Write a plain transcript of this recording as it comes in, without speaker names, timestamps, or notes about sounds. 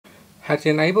How to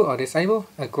enable or disable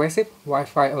aggressive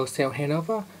Wi-Fi or cell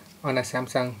handover on a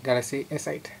Samsung Galaxy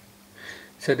S8.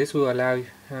 So this will allow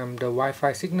the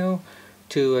Wi-Fi signal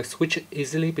to switch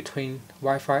easily between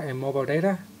Wi-Fi and mobile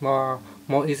data more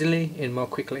easily and more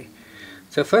quickly.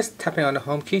 So first, tapping on the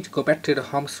home key to go back to the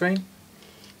home screen.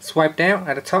 Swipe down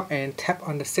at the top and tap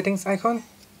on the settings icon.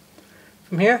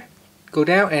 From here, go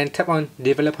down and tap on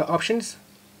developer options.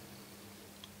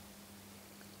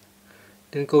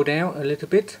 Then go down a little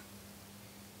bit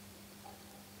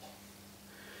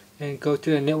and go to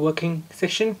the networking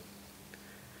section.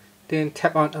 Then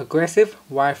tap on aggressive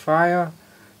Wi-Fi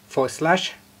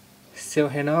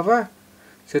 /cell handover.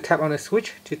 So tap on the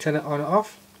switch to turn it on or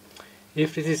off.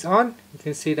 If this is on, you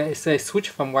can see that it says switch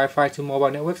from Wi-Fi to mobile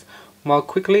networks more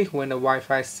quickly when the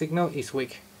Wi-Fi signal is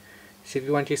weak. So if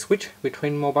you want to switch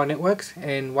between mobile networks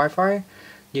and Wi-Fi,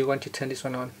 you want to turn this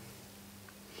one on.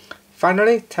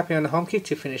 Finally, tapping on the home key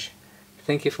to finish.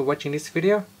 Thank you for watching this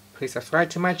video. Please subscribe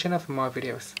to my channel for more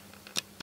videos.